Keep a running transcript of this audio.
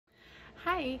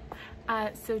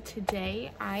Hi. So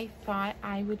today I thought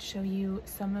I would show you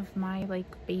some of my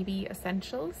baby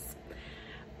essentials.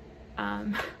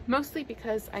 Mostly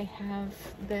because I have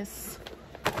this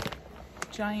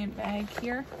giant bag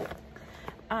here.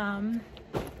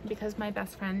 Because my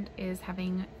best friend is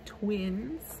having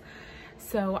twins.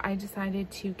 So I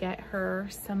decided to get her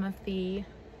some of the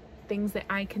things that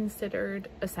I considered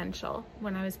essential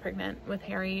when I was pregnant with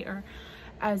Harry, or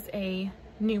as a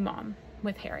new mom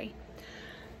with Harry.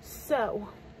 So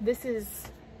this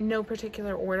is no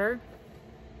particular order.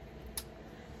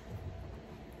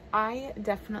 I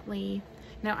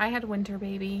had a winter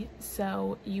baby,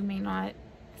 so you may not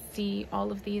see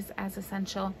all of these as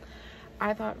essential.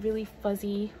 I thought really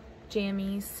fuzzy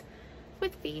jammies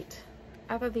with feet.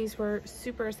 I thought these were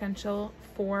super essential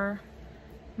for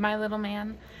my little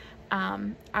man.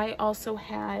 I also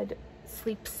had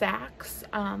sleep sacks.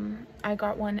 I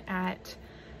got one at,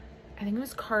 I think it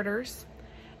was Carter's,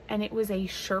 and it was a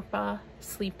Sherpa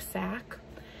sleep sack.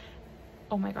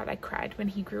 Oh my God, I cried when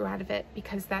he grew out of it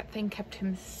because that thing kept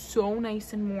him so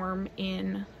nice and warm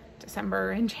in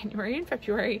December and January and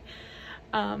February.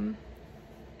 I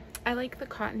like the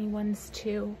cottony ones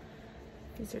too.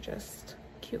 These are just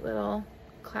cute little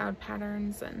cloud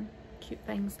patterns and cute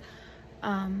things.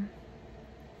 And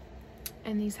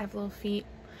these have little feet.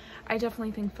 I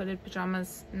definitely think footed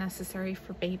pajamas necessary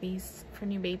for babies, for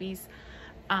new babies.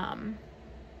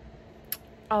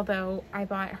 Although I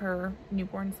bought her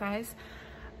newborn size.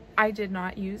 I did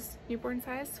not use newborn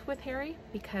size with Harry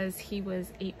because he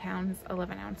was 8 pounds,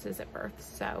 11 ounces at birth.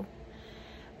 So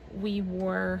we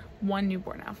wore one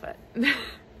newborn outfit.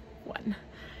 One.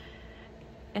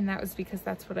 And that was because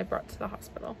that's what I brought to the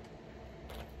hospital.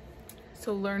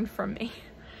 So learn from me.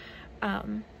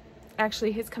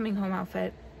 Actually, his coming home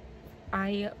outfit,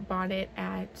 I bought it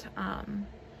at,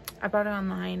 I bought it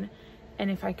online, and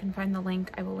if I can find the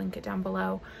link, I will link it down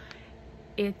below.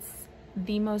 It's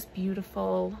the most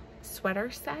beautiful sweater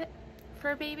set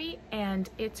for a baby, and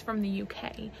it's from the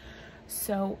UK.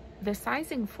 So the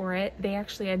sizing for it, they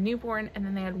actually had newborn, and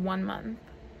then they had 1 month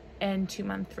and 2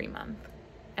 month, 3 month.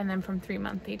 And then from 3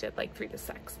 month, they did like 3 to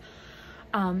 6.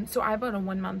 So I bought a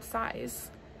 1 month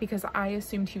size because I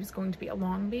assumed he was going to be a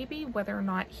long baby, whether or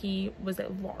not he was a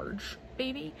large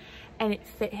baby, and it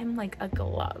fit him like a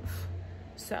glove.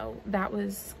 So that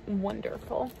was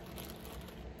wonderful.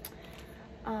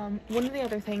 One of the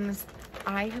other things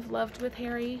I have loved with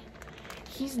Harry,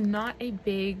 he's not a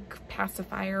big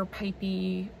pacifier,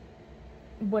 pipey,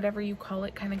 whatever you call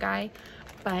it kind of guy,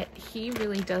 but he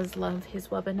really does love his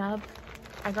Wubbanub.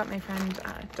 I got my friend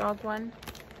a dog one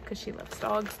because she loves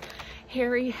dogs.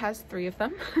 Harry has 3 of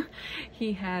them.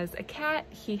 He has a cat,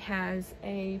 he has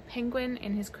a penguin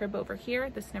in his crib over here.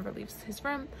 This never leaves his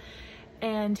room.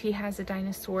 And he has a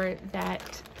dinosaur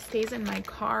that stays in my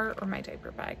car or my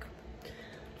diaper bag.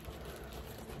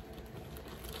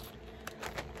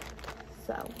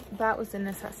 So that was a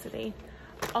necessity.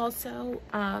 Also,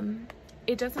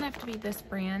 it doesn't have to be this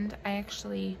brand. I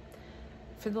actually,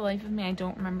 for the life of me, I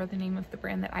don't remember the name of the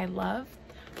brand that I love,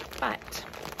 but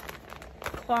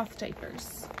cloth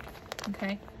diapers,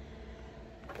 okay?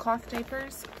 Cloth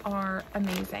diapers are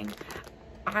amazing.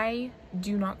 I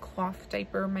do not cloth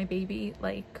diaper my baby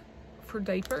like for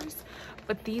diapers,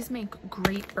 but these make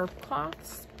great burp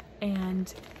cloths,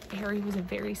 and Harry was a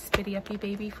very spitty uppy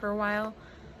baby for a while.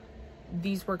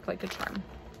 These work like a charm.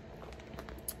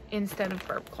 Instead of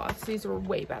burp cloths, these are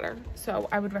way better. So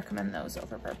I would recommend those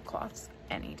over burp cloths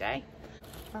any day.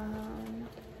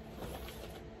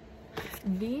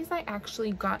 These I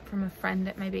actually got from a friend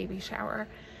at my baby shower.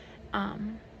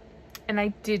 And I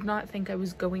did not think I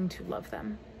was going to love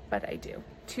them, but I do.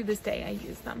 To this day, I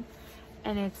use them.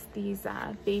 And it's these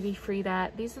Baby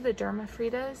Frida. These are the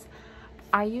DermaFridas.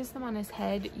 I use them on his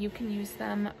head. You can use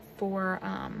them for,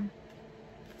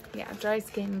 yeah, dry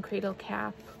skin, cradle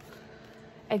cap,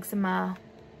 eczema.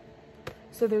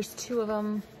 So there's 2 of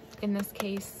them in this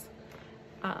case.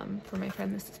 For my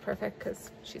friend, this is perfect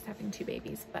because she's having 2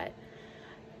 babies, but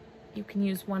you can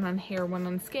use one on hair, one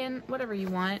on skin, whatever you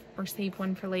want, or save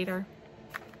one for later.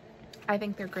 I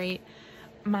think they're great.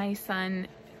 My son,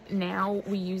 now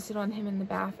we use it on him in the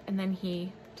bath, and then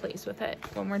he plays with it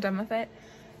when we're done with it,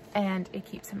 and it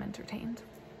keeps him entertained.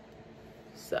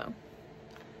 So,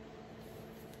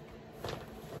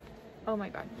 oh my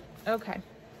God. Okay.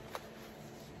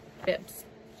 Bibs.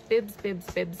 Bibs, bibs,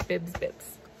 bibs, bibs,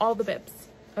 bibs. All the bibs.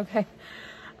 Okay.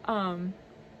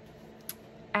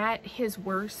 At his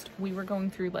worst, we were going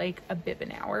through like a bib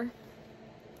an hour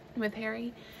with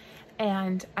Harry,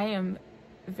 and I am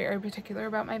very particular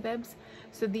about my bibs.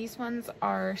 So these ones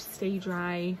are stay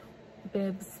dry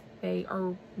bibs. they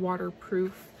are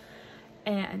waterproof,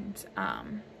 and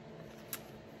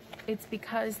it's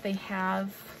because they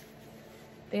have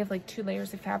like 2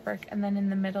 layers of fabric, and then in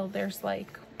the middle there's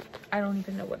like, I don't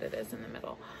even know what it is in the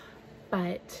middle,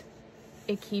 but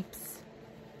it keeps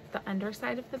the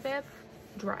underside of the bib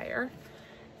drier,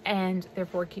 and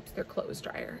therefore keeps their clothes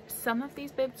drier. Some of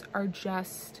these bibs are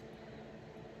just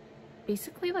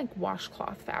basically like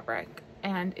washcloth fabric,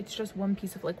 and it's just one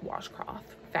piece of like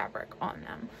washcloth fabric on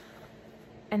them,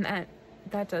 and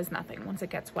that does nothing. Once it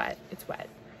gets wet, it's wet.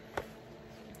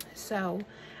 So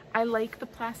I like the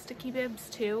plasticky bibs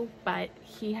too, but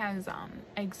he has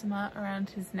eczema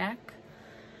around his neck,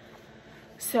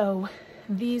 so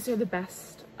these are the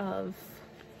best of,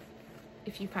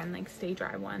 if you find like stay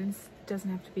dry ones.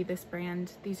 Doesn't have to be this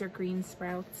brand. These are Green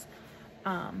Sprouts.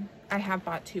 I have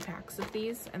bought 2 packs of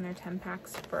these, and they're 10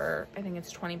 packs for, I think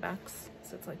it's 20 bucks,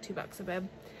 so it's like $2 a bib,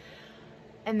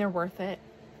 and they're worth it.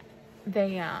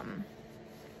 They're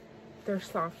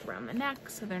soft around the neck,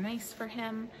 so they're nice for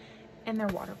him, and they're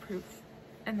waterproof,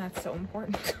 and that's so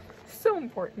important. So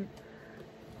important.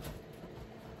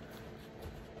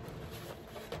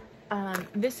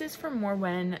 This is for more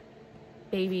when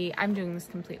baby, I'm doing this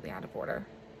completely out of order,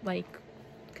 like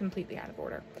completely out of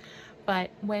order, but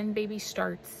when baby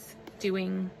starts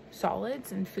doing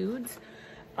solids and foods,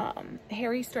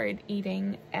 Harry started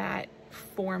eating at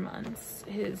 4 months.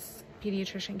 His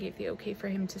pediatrician gave the okay for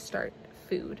him to start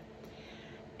food,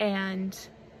 and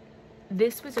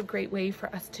this was a great way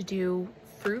for us to do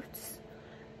fruits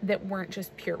that weren't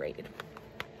just pureed.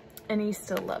 And he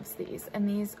still loves these. And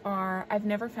these are, I've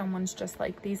never found ones just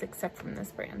like these except from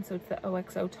this brand. So it's the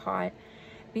OXO Tot.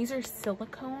 These are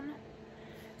Silicone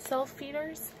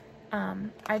Self-feeders.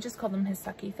 I just call them his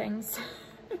sucky things.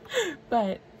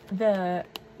 But the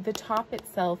top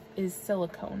itself is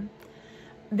silicone.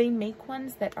 They make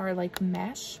ones that are like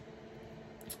mesh.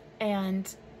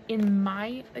 And in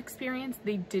my experience,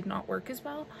 they did not work as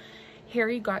well.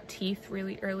 Harry got teeth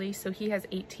really early, so he has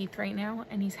 8 teeth right now,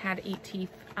 and he's had 8 teeth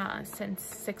since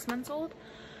 6 months old.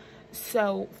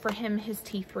 So for him, his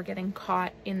teeth were getting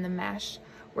caught in the mesh,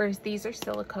 whereas these are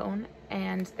silicone,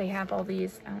 and they have all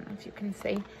these, I don't know if you can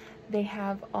see, they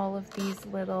have all of these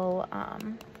little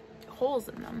holes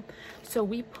in them. So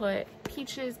we put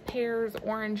peaches, pears,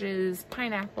 oranges,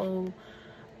 pineapple,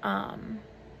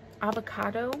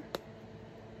 avocado,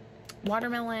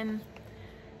 watermelon,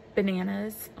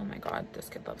 bananas. Oh my god, this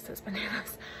kid loves his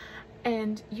bananas.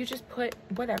 And you just put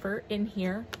whatever in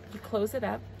here, you close it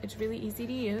up, it's really easy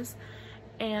to use,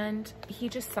 and he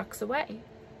just sucks away.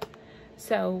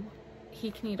 So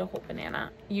he can eat a whole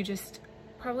banana. You just,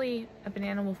 probably a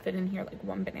banana will fit in here, like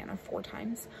 1 banana 4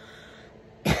 times.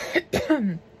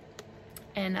 And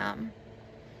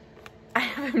I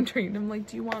have him trained. I'm like,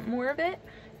 do you want more of it?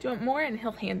 Do you want more? And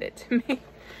he'll hand it to me.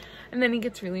 And then he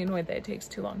gets really annoyed that it takes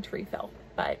too long to refill.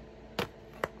 But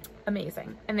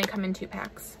amazing. And they come in 2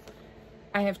 packs.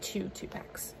 I have 2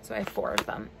 2-packs, so I have 4 of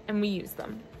them, and we use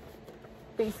them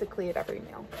basically at every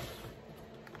meal.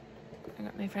 I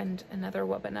got my friend another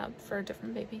Wubbanub for a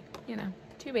different baby. You know,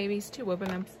 2 babies, 2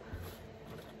 Wubbanubs.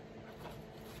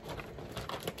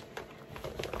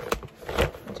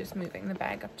 I'm just moving the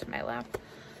bag up to my lap.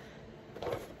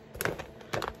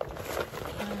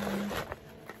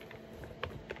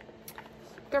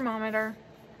 Thermometer.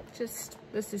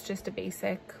 This is just a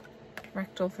basic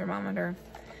rectal thermometer.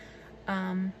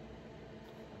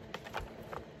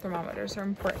 Thermometers are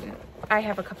important. I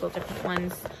have a couple of different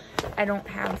ones. I don't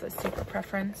have a super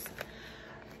preference.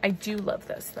 I do love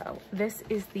this though. This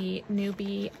is the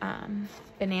Nuby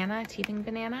banana, teething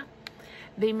banana.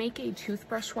 They make a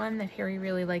toothbrush one that Harry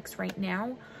really likes right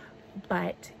now,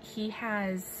 but he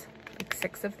has like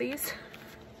 6 of these.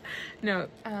 No,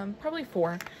 probably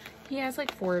 4. He has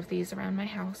like 4 of these around my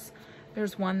house.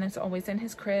 There's one that's always in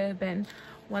his crib, and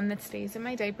one that stays in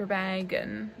my diaper bag,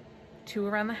 and 2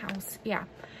 around the house. Yeah.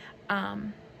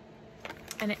 And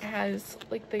it has,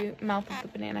 like, the mouth of the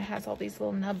banana has all these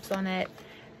little nubs on it.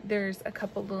 There's a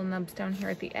couple little nubs down here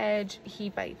at the edge. He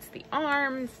bites the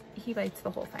arms. He bites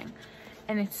the whole thing.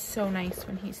 And it's so nice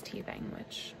when he's teething,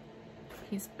 which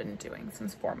he's been doing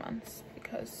since 4 months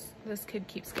because this kid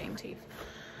keeps getting teeth.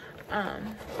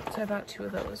 So I bought 2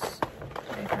 of those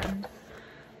for my friend.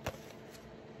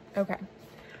 Okay.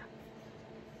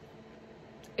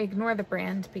 Ignore the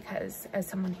brand because as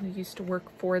someone who used to work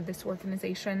for this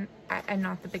organization, I'm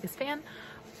not the biggest fan,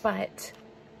 but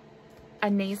a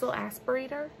nasal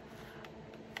aspirator.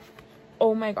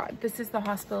 Oh my god, this is the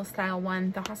hospital style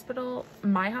one. The hospital,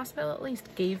 my hospital at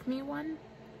least, gave me one,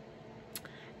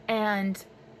 and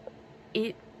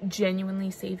it genuinely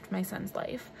saved my son's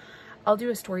life. I'll do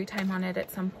a story time on it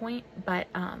at some point, but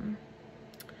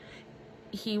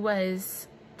he was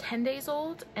 10 days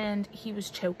old and he was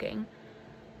choking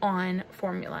on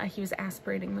formula. He was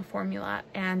aspirating the formula,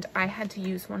 and I had to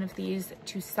use one of these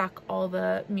to suck all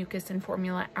the mucus and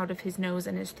formula out of his nose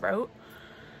and his throat.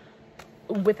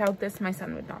 Without this, my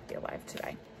son would not be alive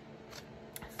today.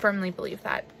 Firmly believe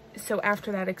that. So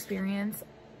after that experience,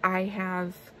 I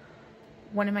have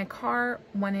one in my car,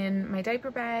 one in my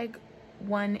diaper bag,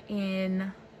 one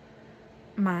in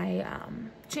my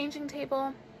changing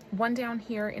table, one down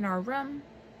here in our room,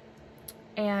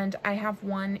 and I have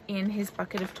one in his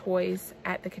bucket of toys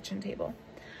at the kitchen table.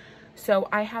 So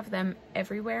I have them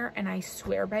everywhere, and I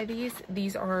swear by these.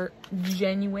 These are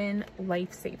genuine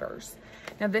lifesavers.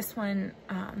 Now this one,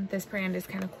 this brand is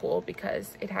kind of cool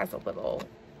because it has a little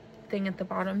thing at the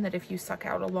bottom that if you suck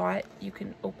out a lot, you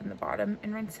can open the bottom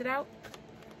and rinse it out.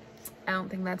 I don't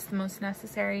think that's the most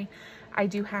necessary. I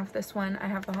do have this one. I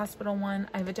have the hospital one.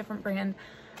 I have a different brand.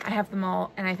 I have them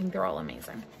all, and I think they're all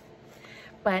amazing.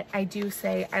 But I do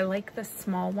say I like the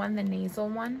small one, the nasal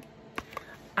one,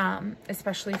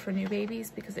 especially for new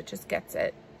babies, because it just gets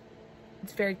it.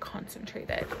 It's very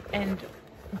concentrated, and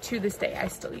to this day, I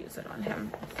still use it on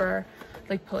him for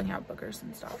like pulling out boogers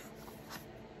and stuff.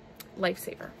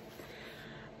 Lifesaver.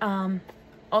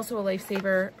 Also a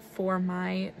lifesaver for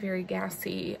my very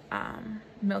gassy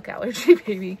milk allergy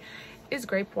baby is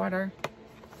Gripe water.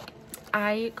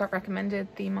 I got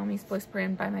recommended the Mommy's Bliss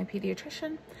brand by my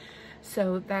pediatrician,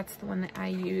 so that's the one that I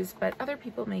use, but other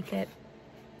people make it.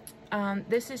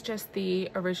 This is just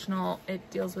the original. It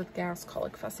deals with gas,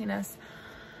 colic, fussiness,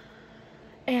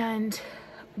 and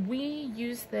we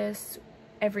use this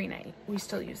every night. We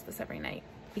still use this every night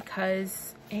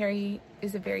because Harry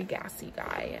is a very gassy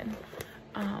guy,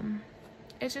 and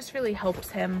it just really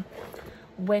helps him.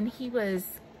 When he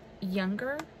was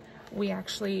younger, we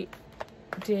actually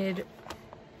did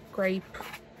Gripe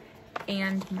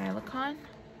and Mylicon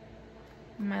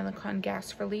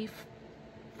gas relief.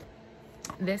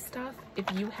 This stuff, if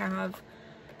you have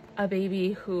a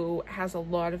baby who has a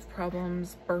lot of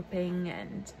problems burping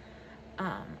and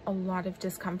a lot of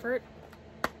discomfort,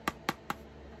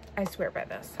 I swear by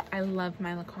this. I love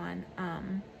Mylicon.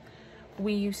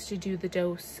 We used to do the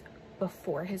dose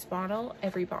before his bottle,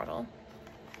 every bottle,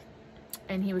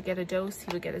 and he would get a dose,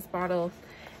 he would get his bottle,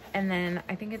 and then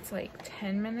I think it's like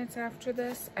 10 minutes after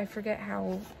this. I forget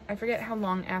how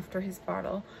long after his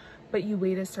bottle, but you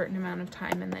wait a certain amount of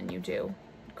time and then you do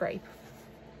Gripe.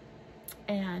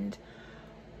 And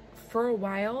for a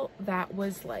while, that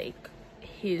was like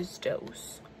his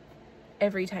dose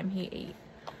every time he ate,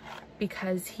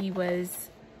 because he was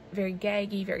very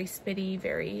gaggy, very spitty,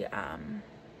 very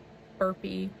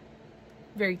burpy,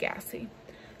 very gassy.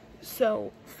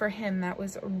 So for him, that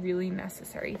was a really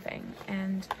necessary thing.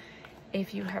 And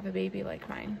if you have a baby like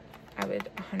mine, I would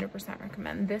 100%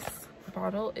 recommend. This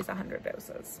bottle is 100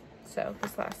 doses, so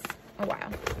this lasts a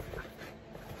while.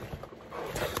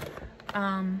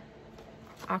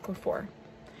 Aquaphor.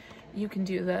 You can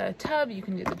do the tub, you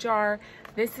can do the jar.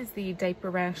 This is the diaper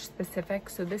rash specific.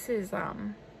 So this is,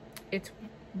 it's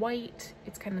white,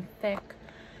 it's kind of thick.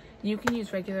 You can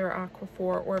use regular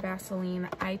Aquaphor or Vaseline.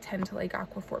 I tend to like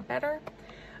Aquaphor better.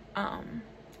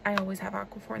 I always have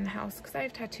Aquaphor in the house because I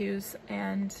have tattoos,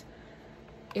 and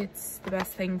it's the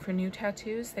best thing for new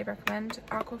tattoos. They recommend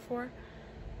Aquaphor,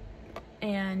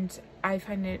 and I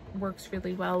find it works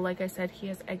really well. Like I said, he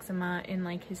has eczema in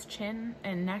like his chin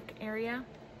and neck area,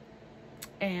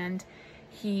 and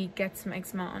he gets some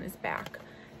eczema on his back,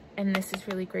 and this is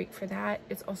really great for that.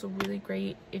 It's also really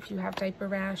great if you have diaper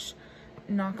rash.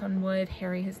 Knock on wood,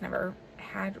 Harry has never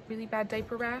had really bad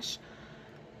diaper rash,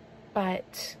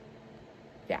 but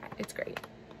yeah, it's great.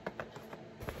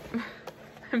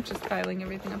 I'm just piling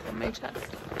everything up on my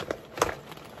chest.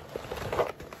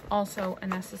 Also a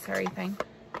necessary thing,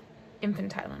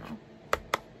 infant Tylenol.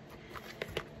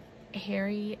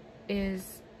 Harry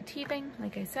is teething,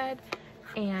 like I said,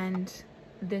 and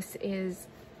this is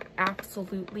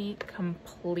absolutely,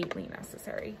 completely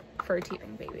necessary for a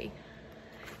teething baby.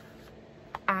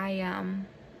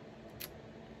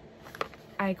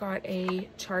 I got a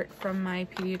chart from my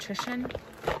pediatrician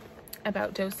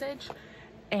about dosage,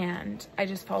 and I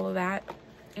just follow that.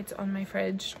 It's on my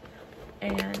fridge,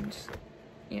 and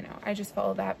you know, I just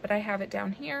follow that, but I have it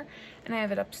down here and I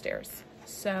have it upstairs,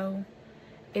 so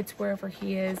it's wherever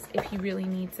he is if he really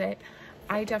needs it.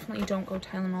 I definitely don't go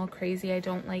Tylenol crazy. I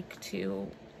don't like to,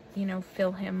 you know,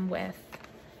 fill him with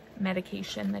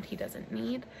medication that he doesn't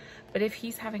need. But if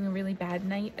he's having a really bad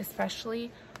night,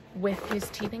 especially with his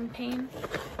teething pain,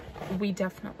 we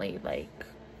definitely like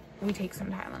we take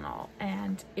some Tylenol,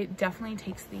 and it definitely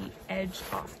takes the edge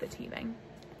off the teething.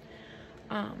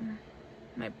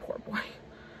 My poor boy.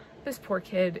 This poor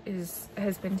kid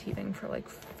has been teething for like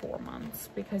 4 months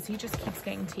because he just keeps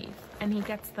getting teeth, and he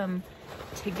gets them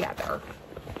together.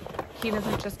 He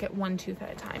doesn't just get one tooth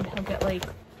at a time. He'll get like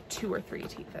 2 or 3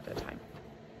 teeth at a time.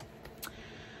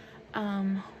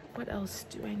 What else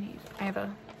do I need? I have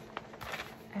a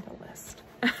list.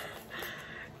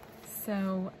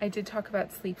 So I did talk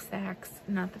about sleep sacks.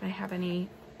 Not that I have any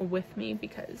with me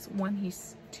because one,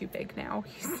 he's too big now.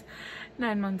 He's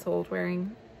 9 months old,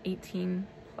 wearing 18+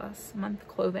 month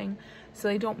clothing. So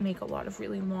they don't make a lot of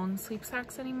really long sleep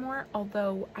sacks anymore.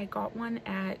 Although I got one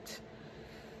at,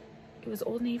 it was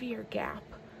Old Navy or Gap,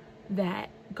 that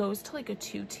goes to like a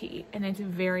 2T, and it's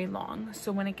very long.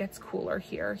 So when it gets cooler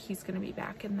here, he's going to be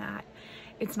back in that.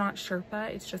 It's not Sherpa,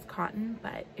 it's just cotton,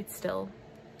 but it's still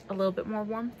a little bit more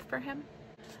warmth for him.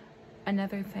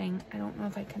 Another thing, I don't know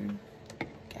if I can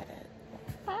get it.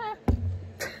 Ah.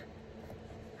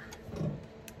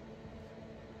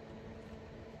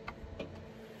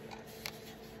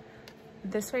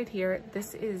 This right here,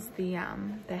 this is the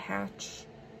Hatch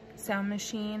sound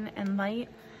machine and light.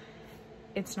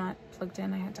 It's not plugged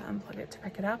in. I had to unplug it to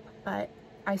pick it up, but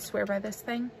I swear by this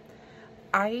thing.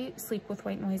 I sleep with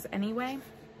white noise anyway.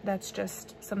 That's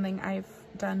just something I've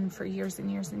done for years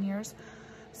and years and years.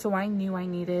 So I knew I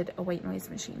needed a white noise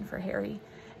machine for Harry.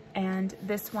 And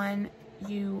this one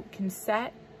you can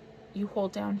set, you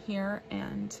hold down here,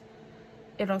 and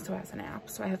it also has an app.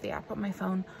 So I have the app on my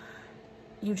phone.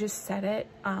 You just set it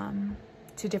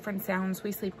to different sounds.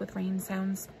 We sleep with rain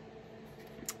sounds.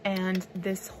 And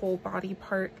this whole body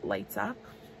part lights up.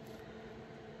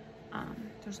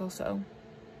 There's also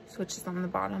switches on the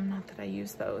bottom, not that I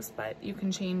use those, but you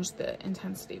can change the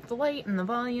intensity of the light and the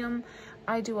volume.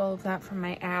 I do all of that from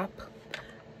my app.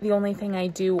 The only thing I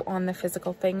do on the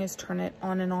physical thing is turn it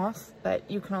on and off, but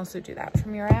you can also do that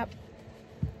from your app.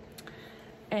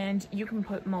 And you can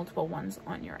put multiple ones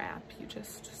on your app. You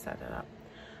just set it up,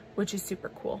 which is super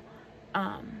cool.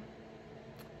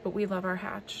 But we love our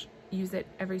Hatch. Use it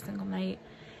every single night.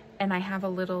 And I have a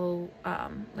little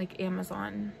like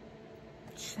Amazon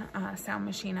sound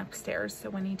machine upstairs, so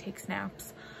when he takes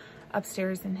naps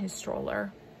upstairs in his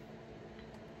stroller,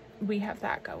 we have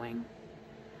that going,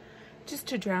 just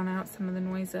to drown out some of the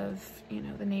noise of, you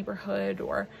know, the neighborhood,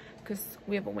 or because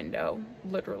we have a window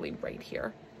literally right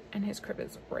here and his crib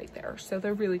is right there, so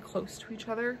they're really close to each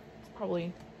other. It's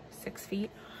probably 6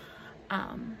 feet.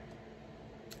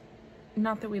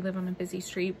 Not that we live on a busy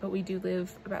street, but we do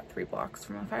live about 3 blocks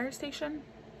from a fire station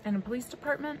and a police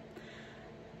department.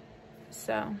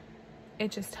 So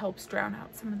it just helps drown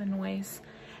out some of the noise,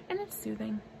 and it's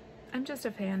soothing. I'm just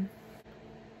a fan.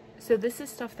 So this is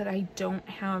stuff that I don't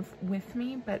have with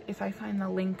me, but if I find the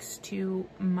links to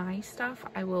my stuff,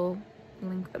 I will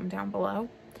link them down below.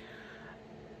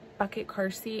 Bucket car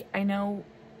seat. I know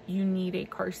you need a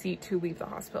car seat to leave the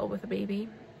hospital with a baby,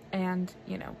 and,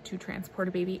 you know, to transport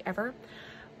a baby ever.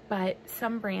 But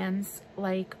some brands,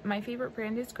 like my favorite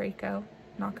brand is Graco,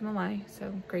 not gonna lie,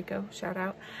 so Graco, shout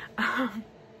out.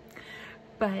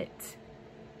 But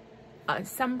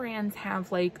some brands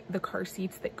have like the car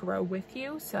seats that grow with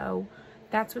you, so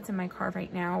that's what's in my car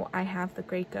right now. I have the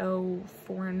Graco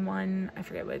 4-in-1, I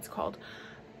forget what it's called,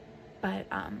 but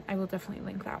I will definitely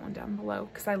link that one down below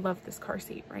because I love this car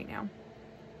seat right now.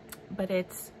 But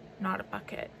it's not a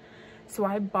bucket. So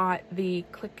I bought the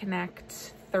Click Connect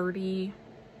 30,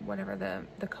 whatever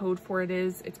the code for it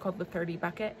is. It's called the 30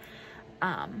 bucket.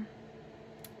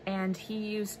 And he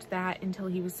used that until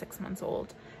he was 6 months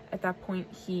old. At that point,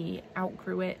 he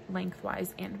outgrew it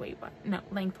lengthwise and weight-wise. No,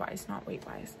 lengthwise, not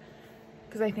weight-wise.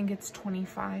 Because I think it's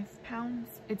 25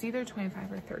 pounds. It's either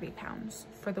 25 or 30 pounds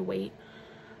for the weight.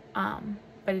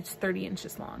 But it's 30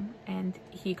 inches long. And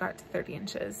he got to 30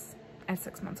 inches at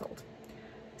 6 months old.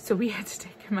 So we had to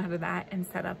take him out of that and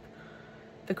set up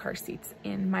the car seats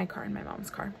in my car and my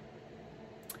mom's car.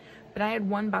 But I had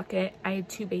 1 bucket. I had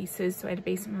 2 bases. So I had a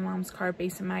base in my mom's car, a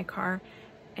base in my car.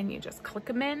 And you just click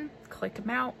them in, click them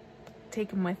out, take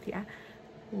them with you.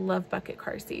 Love bucket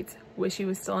car seats. Wish he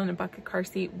was still in a bucket car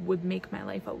seat. Would make my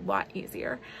life a lot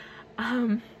easier.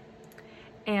 And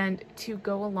to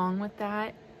go along with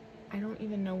that, I don't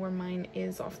even know where mine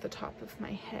is off the top of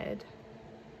my head.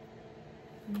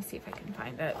 Let me see if I can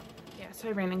find it. Yeah, so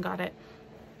I ran and got it.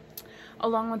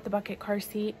 Along with the bucket car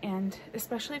seat, and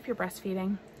especially if you're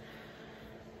breastfeeding,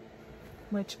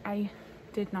 which I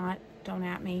did not, don't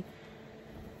at me,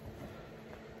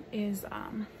 is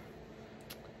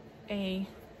a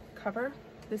cover.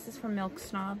 This is from Milk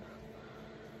Snob,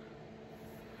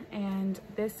 and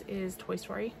this is Toy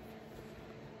Story.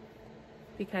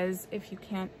 because if you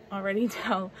can't already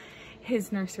tell,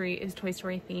 his nursery is Toy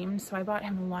Story themed, so I bought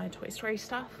him a lot of Toy Story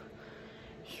stuff.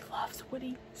 He loves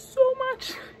Woody so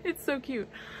much. It's so cute.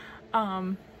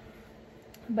 But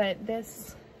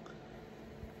this,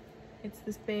 it's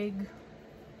this big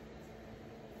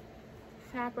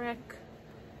fabric.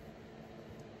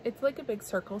 It's like a big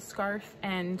circle scarf,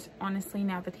 and honestly,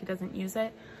 now that he doesn't use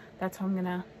it, that's how I'm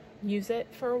gonna use it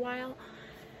for a while,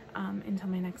 until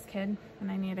my next kid, when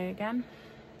I need it again.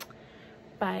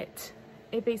 But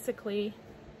it basically,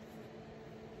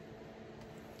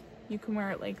 you can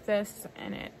wear it like this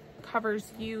and it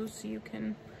covers you so you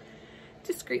can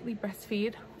discreetly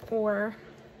breastfeed, or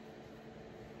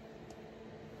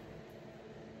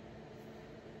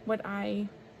what I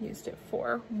used it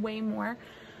for way more,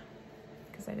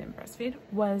 because I didn't breastfeed,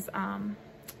 was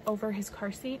over his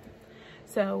car seat.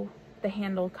 So the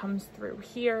handle comes through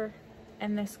here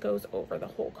and this goes over the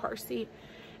whole car seat,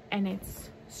 and it's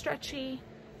stretchy.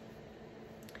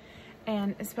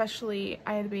 And especially,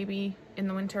 I had a baby in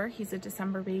the winter. He's a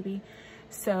December baby,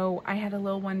 so I had a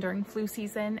little one during flu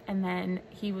season, and then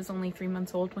he was only 3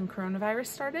 months old when coronavirus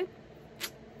started.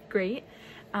 Great.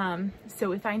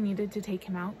 So if I needed to take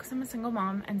him out, because I'm a single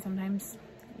mom and sometimes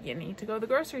you need to go to the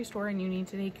grocery store and you need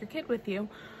to take your kid with you,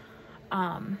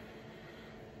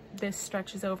 this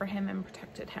stretches over him and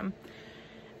protected him.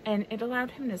 And it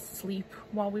allowed him to sleep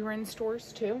while we were in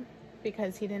stores too,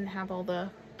 because he didn't have all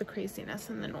the craziness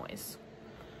and the noise,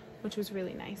 which was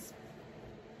really nice.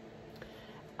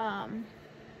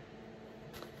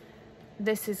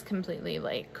 This is completely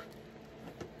like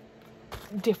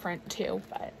different too,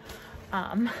 but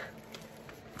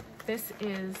this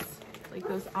is like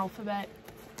those alphabet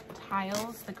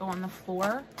tiles that go on the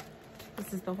floor.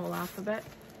 This is the whole alphabet.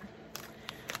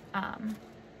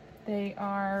 They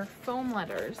are foam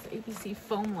letters, ABC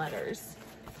foam letters.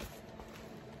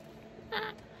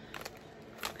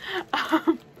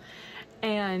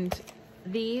 And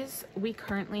these, we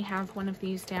currently have one of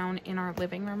these down in our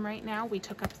living room right now. We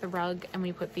took up the rug and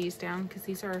we put these down because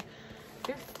these are,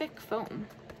 they're thick foam.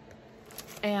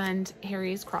 And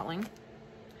Harry is crawling.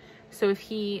 So if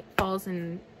he falls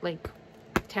and like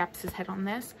taps his head on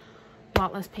this, a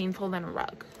lot less painful than a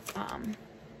rug,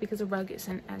 because a rug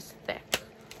isn't as thick.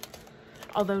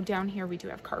 Although down here we do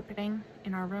have carpeting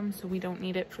in our room, so we don't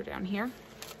need it for down here.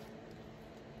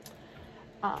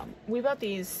 We bought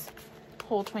these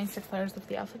whole 26 letters of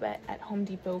the alphabet at Home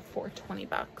Depot for 20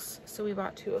 bucks. So we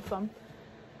bought 2 of them,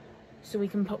 so we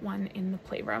can put one in the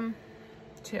playroom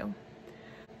too.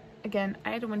 Again, I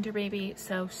had a winter baby,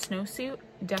 so snowsuit,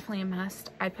 definitely a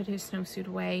must. I put his snowsuit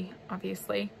away,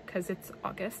 obviously, because it's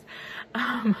August,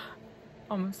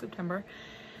 almost September.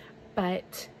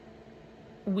 But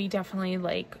we definitely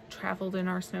like traveled in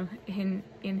our in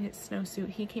his snowsuit.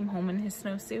 He came home in his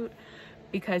snowsuit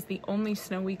because the only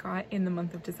snow we got in the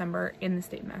month of December in the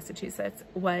state of Massachusetts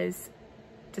was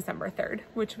December 3rd,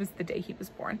 which was the day he was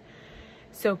born.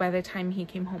 So by the time he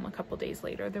came home a couple days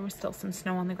later, there was still some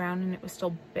snow on the ground and it was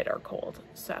still bitter cold.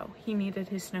 So he needed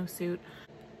his snowsuit.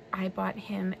 I bought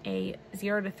him a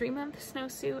 0 to 3 month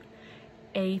snowsuit,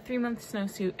 a 3-month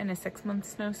snowsuit, and a 6-month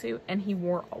snowsuit, and he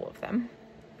wore all of them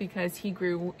because he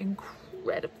grew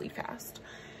incredibly fast.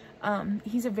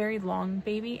 He's a very long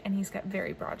baby and he's got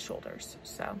very broad shoulders,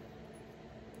 so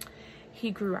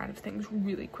he grew out of things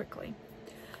really quickly.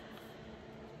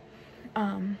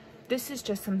 This is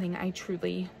just something I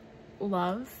truly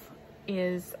love,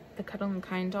 is the Cuddle and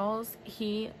Kind dolls.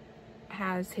 He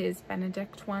has his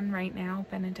Benedict one right now,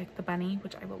 Benedict the bunny,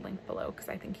 which I will link below because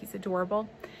I think he's adorable.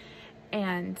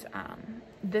 And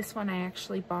this one I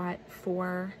actually bought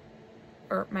for,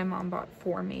 or my mom bought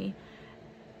for me,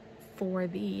 for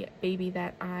the baby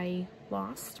that I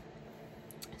lost.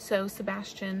 So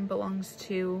Sebastian belongs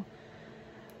to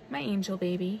my angel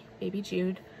baby, baby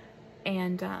Jude,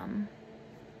 and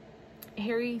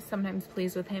Harry sometimes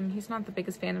plays with him. He's not the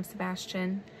biggest fan of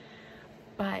Sebastian,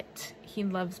 but he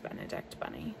loves Benedict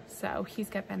Bunny. So he's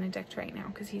got Benedict right now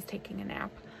because he's taking a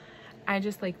nap. I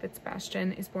just like that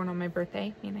Sebastian is born on my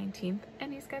birthday, May 19th,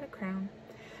 and he's got a crown.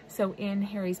 So in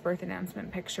Harry's birth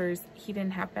announcement pictures, he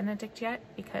didn't have Benedict yet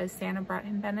because Santa brought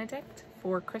him Benedict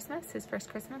for Christmas, his first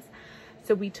Christmas.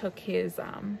 So we took his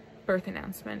birth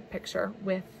announcement picture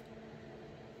with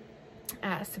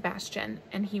Sebastian,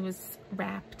 and he was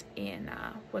wrapped in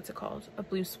what's it called, a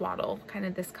blue swaddle, kind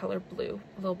of this color blue,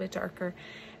 a little bit darker,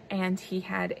 and he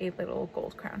had a little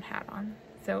gold crown hat on,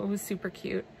 so it was super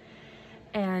cute.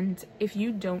 And if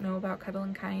you don't know about Cuddle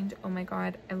and Kind, oh my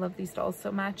god, I love these dolls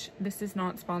so much. This is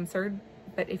not sponsored,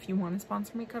 but if you want to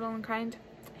sponsor me, Cuddle and Kind,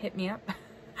 hit me up.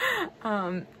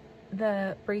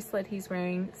 the bracelet he's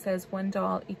wearing says 1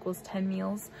 doll equals 10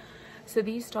 meals. So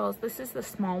these dolls, this is the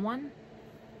small one,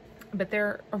 but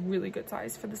they're a really good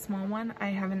size for the small one. I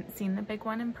haven't seen the big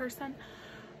one in person,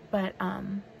 but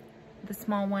the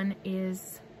small one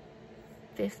is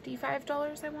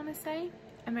 $55, I want to say,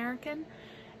 American.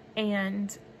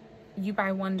 And you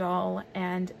buy 1 doll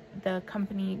and the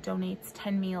company donates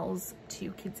 10 meals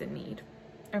to kids in need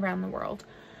around the world.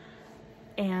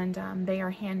 And they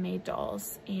are handmade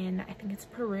dolls in, I think it's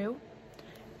Peru.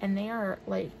 And they are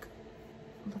like,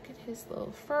 look at his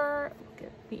little fur, look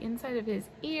at the inside of his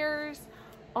ears,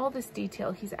 all this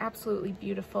detail. He's absolutely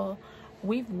beautiful.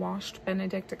 We've washed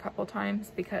Benedict a couple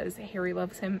times because Harry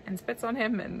loves him and spits on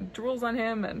him and drools on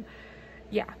him, and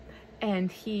yeah,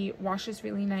 and he washes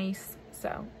really nice.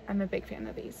 So I'm a big fan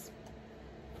of these.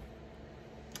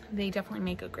 They definitely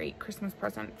make a great Christmas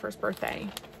present, first birthday,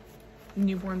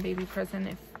 newborn baby present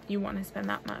if you want to spend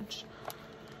that much.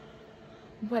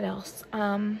 What else?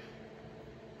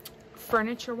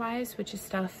 Furniture wise, which is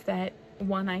stuff that,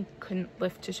 one, I couldn't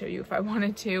lift to show you if I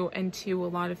wanted to, and two, a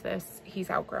lot of this he's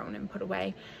outgrown and put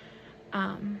away.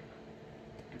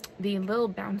 The little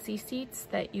bouncy seats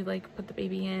that you like put the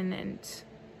baby in, and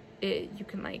you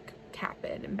can like tap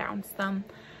it and bounce them.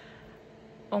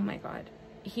 Oh my god,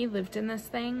 he lived in this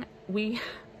thing. We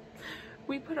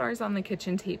put ours on the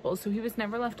kitchen table, so he was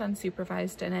never left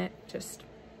unsupervised in it, just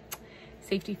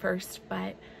safety first.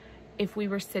 But if we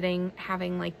were sitting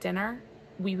having like dinner,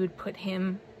 we would put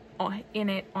him in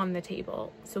it on the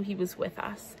table, so he was with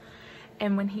us.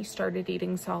 And when he started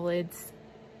eating solids,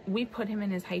 we put him in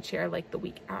his high chair like the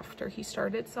week after he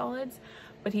started solids,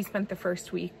 but he spent the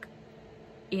first week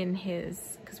in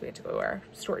his, because we had to go to our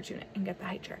storage unit and get the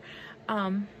high chair.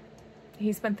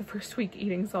 He spent the first week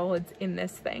eating solids in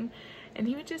this thing, and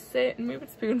he would just sit and we would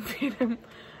spoon feed him.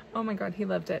 Oh my god, he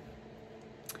loved it.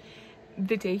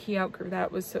 The day he outgrew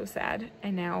that was so sad,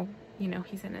 and now, you know,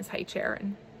 he's in his high chair,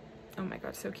 and oh my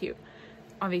god, so cute.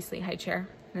 Obviously high chair,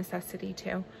 necessity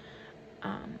too.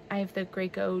 I have the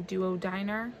Graco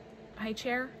duodiner high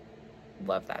chair.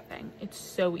 Love that thing. It's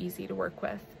so easy to work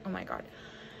with. Oh my god.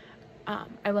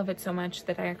 I love it so much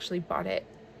that I actually bought it.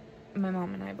 My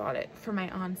mom and I bought it for my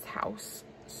aunt's house,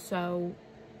 so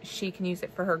she can use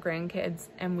it for her grandkids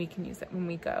and we can use it when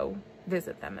we go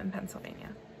visit them in Pennsylvania.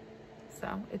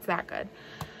 So it's that good.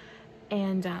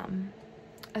 And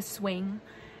a swing.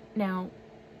 Now,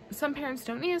 some parents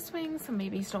don't need a swing, some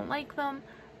babies don't like them.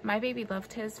 My baby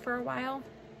loved his for a while.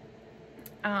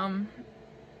 I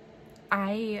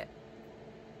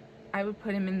would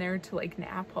put him in there to like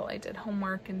nap while I did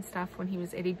homework and stuff when he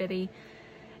was itty bitty,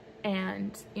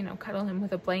 and, you know, cuddle him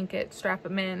with a blanket, strap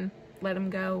him in, let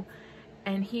him go,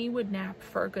 and he would nap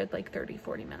for a good like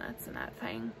 30-40 minutes in that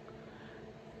thing,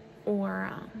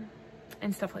 or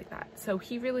and stuff like that. So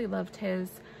he really loved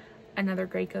his. Another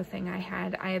Graco thing I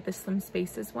had the Slim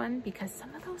Spaces one, because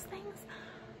some of those things,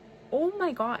 oh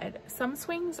my god, some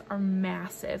swings are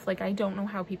massive. Like, I don't know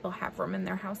how people have room in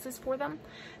their houses for them.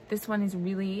 This one is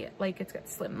really, like, it's got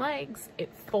slim legs,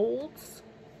 it folds,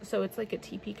 so it's like a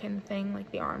teepee kind of thing,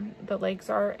 like the legs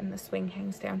are, and the swing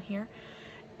hangs down here,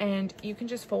 and you can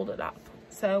just fold it up.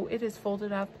 So it is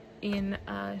folded up in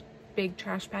a big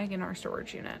trash bag in our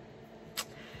storage unit.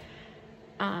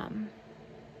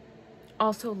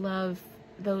 Also love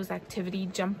those activity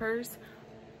jumpers.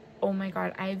 Oh my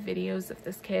god, I have videos of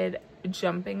this kid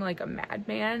jumping like a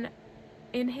madman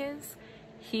in his.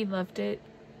 He loved it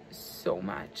so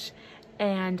much,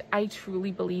 and I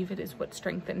truly believe it is what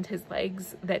strengthened his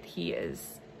legs that he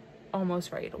is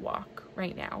almost ready to walk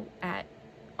right now at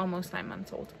almost 9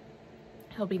 months old.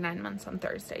 He'll be 9 months on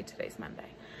Thursday. Today's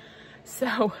Monday.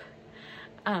 So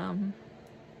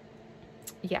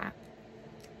yeah,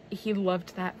 he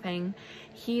loved that thing.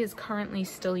 He is currently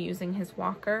still using his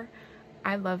walker.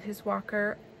 I love his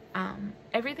walker.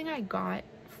 Everything I got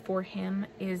for him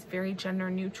is very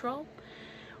gender neutral.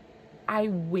 I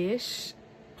wish,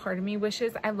 part of me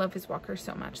wishes, I love his walker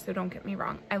so much, so don't get me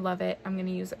wrong. I love it. I'm going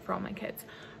to use it for all my kids.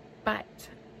 But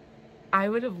I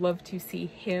would have loved to see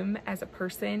him as a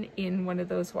person in one of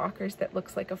those walkers that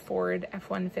looks like a Ford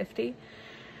F-150,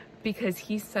 because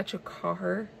he's such a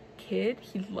car kid.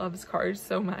 He loves cars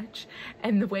so much,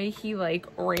 and the way he like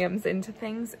rams into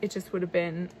things, it just would have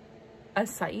been a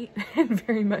sight and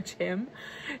very much him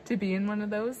to be in one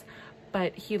of those.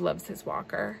 But he loves his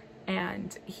walker,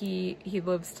 and he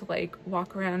loves to like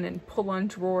walk around and pull on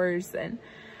drawers, and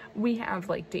we have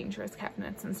like dangerous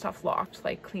cabinets and stuff locked,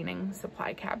 like cleaning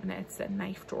supply cabinets and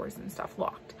knife drawers and stuff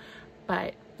locked,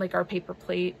 but like our paper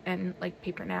plate and like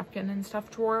paper napkin and stuff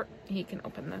drawer, he can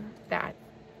open that.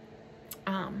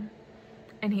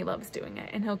 and he loves doing it.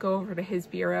 And he'll go over to his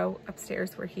bureau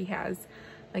upstairs where he has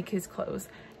like his clothes,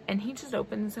 and he just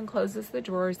opens and closes the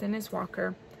drawers in his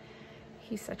walker.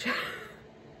 He's such a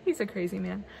he's a crazy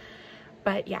man.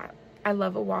 But yeah, I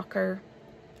love a walker.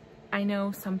 I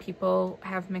know some people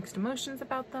have mixed emotions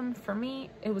about them. For me,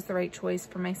 it was the right choice.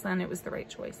 For my son, it was the right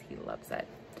choice. He loves it.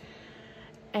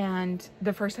 And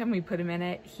the first time we put him in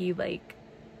it, he like,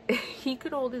 he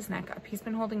could hold his neck up. He's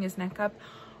been holding his neck up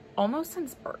almost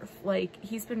since birth. Like,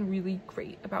 he's been really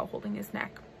great about holding his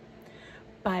neck.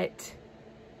 But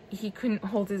he couldn't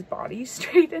hold his body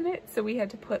straight in it. So we had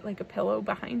to put like a pillow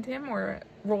behind him or a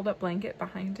rolled up blanket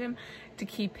behind him to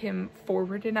keep him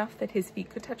forward enough that his feet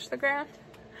could touch the ground.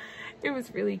 It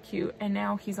was really cute, and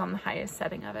now he's on the highest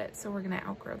setting of it, so we're gonna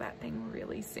outgrow that thing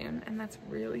really soon, and that's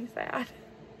really sad.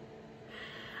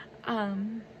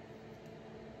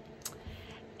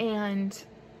 And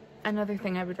another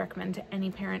thing I would recommend to any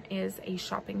parent is a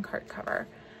shopping cart cover,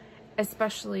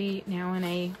 especially now in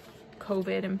a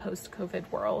COVID and post-COVID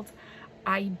world.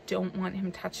 I don't want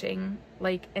him touching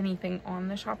like anything on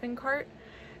the shopping cart.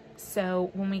 So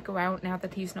when we go out, now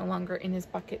that he's no longer in his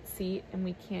bucket seat and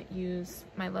we can't use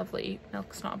my lovely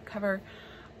Milk Snob cover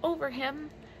over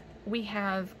him, we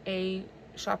have a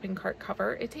shopping cart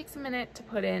cover. It takes a minute to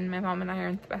put in. My mom and I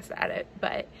aren't the best at it,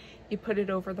 but you put it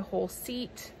over the whole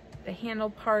seat, the handle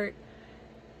part,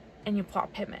 and you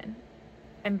plop him in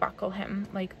and buckle him.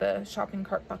 Like the shopping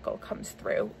cart buckle comes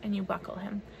through and you buckle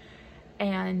him.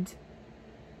 And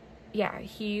yeah,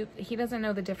 he doesn't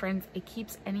know the difference. It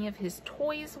keeps any of his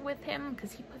toys with him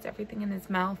because he puts everything in his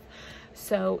mouth.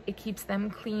 So it keeps them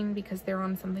clean because they're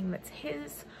on something that's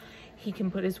his. He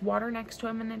can put his water next to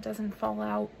him and it doesn't fall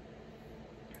out.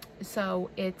 So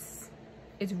it's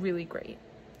really great.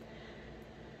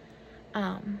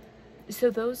 So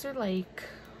those are like,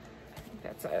 I think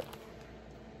that's it.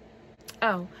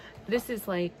 Oh, this is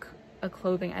like a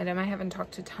clothing item. I haven't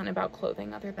talked a ton about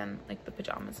clothing other than like the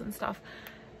pajamas and stuff.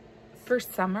 For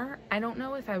summer, I don't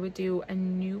know if I would do a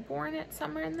newborn at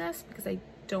summer in this because I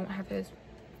don't have a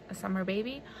summer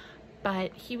baby,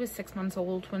 but he was 6 months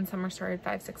old when summer started,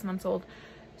 5-6 months old.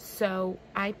 So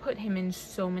I put him in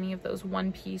so many of those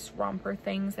one-piece romper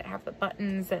things that have the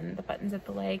buttons and the buttons at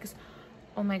the legs.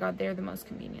 Oh my god, they're the most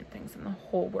convenient things in the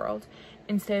whole world.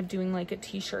 Instead of doing like a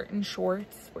t-shirt and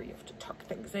shorts where you have to tuck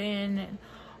things in and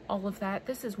all of that,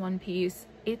 this is one piece.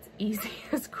 It's easy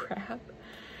as crap.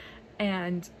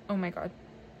 And oh my god,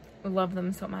 I love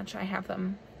them so much. I have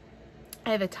them.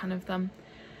 I have a ton of them.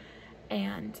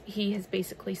 And he has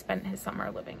basically spent his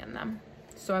summer living in them.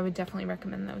 So I would definitely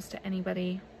recommend those to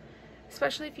anybody,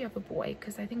 especially if you have a boy,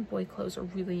 because I think boy clothes are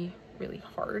really, really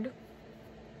hard.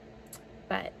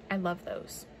 But I love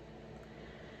those.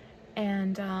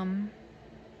 And I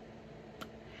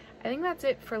think that's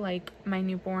it for like my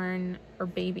newborn or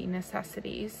baby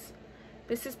necessities.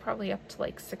 This is probably up to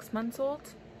like 6 months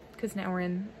old, because now we're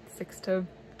in 6 to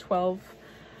 12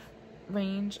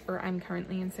 range, or I'm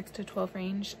currently in 6 to 12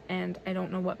 range, and I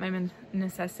don't know what my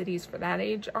necessities for that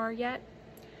age are yet,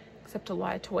 except a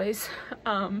lot of toys.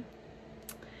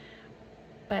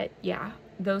 But yeah,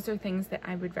 those are things that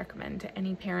I would recommend to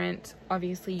any parent.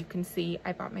 Obviously, you can see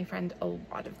I bought my friend a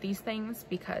lot of these things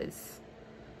because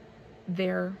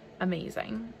they're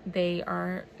amazing. They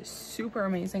are super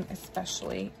amazing,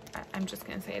 especially, I'm just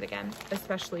gonna say it again,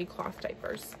 especially cloth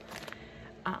diapers.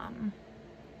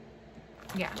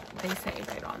 Yeah, they say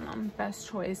right on them, best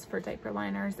choice for diaper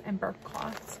liners and burp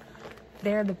cloths.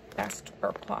 They're the best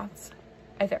burp cloths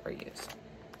I've ever used.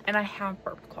 And I have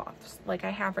burp cloths, like I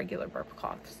have regular burp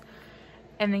cloths,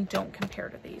 and they don't compare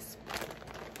to these.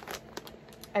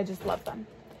 I just love them.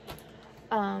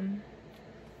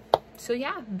 So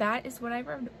yeah, that is what I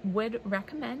would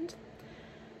recommend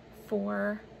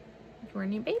for your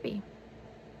new baby,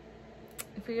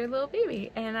 for your little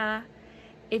baby. And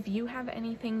if you have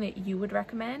anything that you would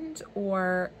recommend,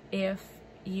 or if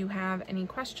you have any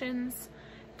questions,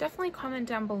 definitely comment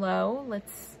down below.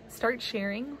 Let's start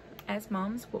sharing as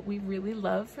moms what we really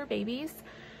love for babies.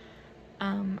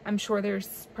 I'm sure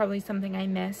there's probably something I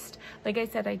missed. Like I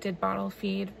said, I did bottle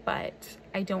feed, but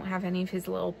I don't have any of his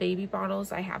little baby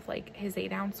bottles. I have like his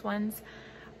 8-ounce ones.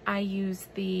 I use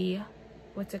the,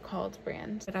 what's it called,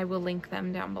 brand, but I will link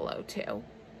them down below too.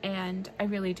 And I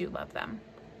really do love them.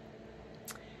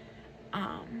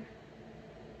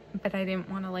 But I didn't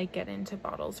want to like get into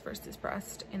bottles versus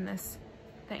breast in this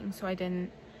thing, so I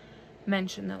didn't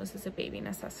mention those as a baby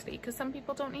necessity because some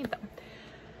people don't need them.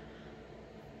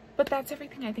 But that's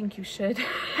everything I think you should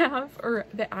have, or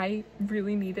that I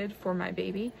really needed for my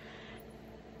baby,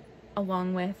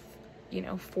 along with, you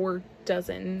know, 4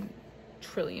 dozen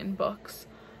trillion books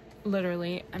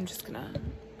literally, I'm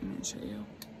gonna show you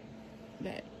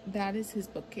that is his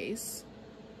bookcase,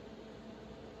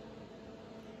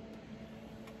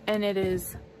 and it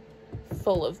is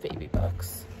full of baby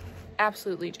books,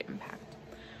 absolutely jam-packed,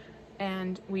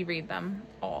 and we read them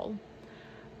all.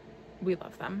 We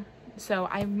love them. So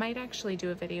I might actually do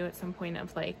a video at some point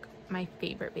of like my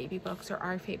favorite baby books or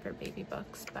our favorite baby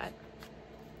books, but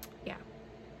yeah.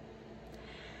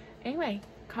 Anyway,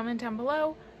 comment down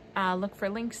below. Look for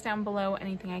links down below.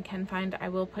 Anything I can find, I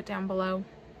will put down below.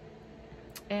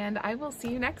 And I will see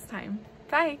you next time.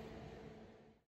 Bye.